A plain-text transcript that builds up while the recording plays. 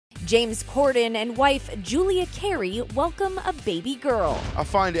James Corden and wife Julia Carey welcome a baby girl. I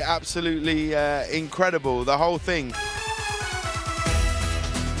find it absolutely incredible, the whole thing.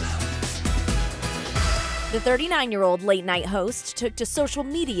 The 39-year-old late-night host took to social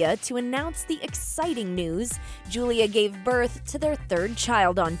media to announce the exciting news. Julia gave birth to their third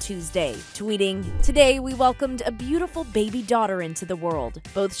child on Tuesday, tweeting, "Today we welcomed a beautiful baby daughter into the world.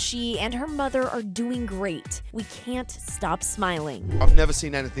 Both she and her mother are doing great. We can't stop smiling." I've never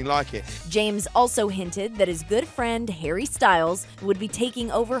seen anything like it. James also hinted that his good friend Harry Styles would be taking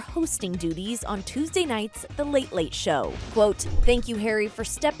over hosting duties on Tuesday night's The Late Late Show. Quote, "Thank you, Harry, for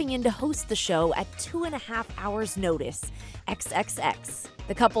stepping in to host the show at 2.5 hours notice. XXX."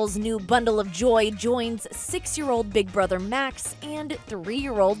 The couple's new bundle of joy joins 6-year-old big brother Max and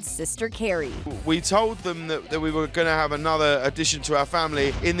 3-year-old sister Carrie. We told them that we were going to have another addition to our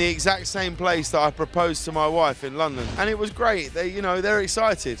family in the exact same place that I proposed to my wife in London. And it was great. They're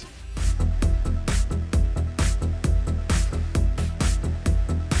excited.